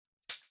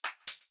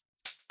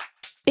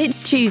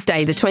It's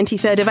Tuesday, the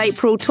 23rd of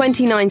April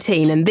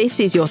 2019, and this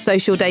is your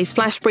Social Days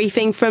flash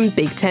briefing from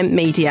Big Tent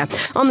Media.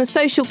 On the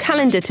social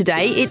calendar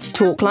today, it's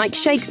Talk Like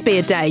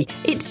Shakespeare Day,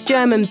 it's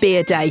German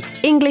Beer Day,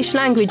 English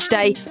Language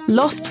Day,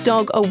 Lost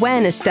Dog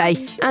Awareness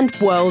Day, and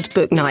World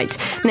Book Night.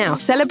 Now,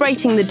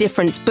 celebrating the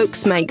difference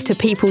books make to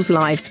people's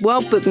lives,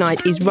 World Book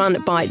Night is run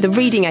by The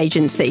Reading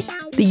Agency.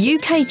 The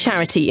UK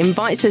charity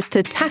invites us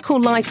to tackle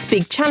life's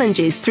big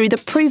challenges through the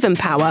proven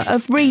power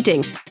of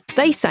reading.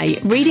 They say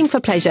reading for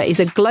pleasure is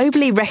a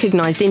globally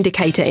recognised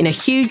indicator in a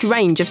huge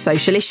range of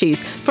social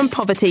issues, from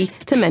poverty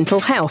to mental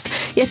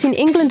health. Yet in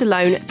England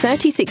alone,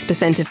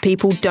 36% of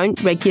people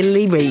don't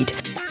regularly read.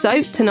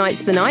 So,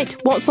 tonight's the night.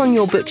 What's on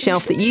your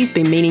bookshelf that you've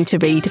been meaning to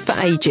read for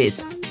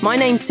ages? My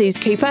name's Suze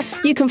Cooper.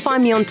 You can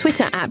find me on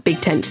Twitter at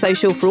Big Tent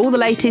Social for all the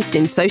latest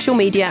in social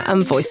media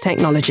and voice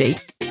technology.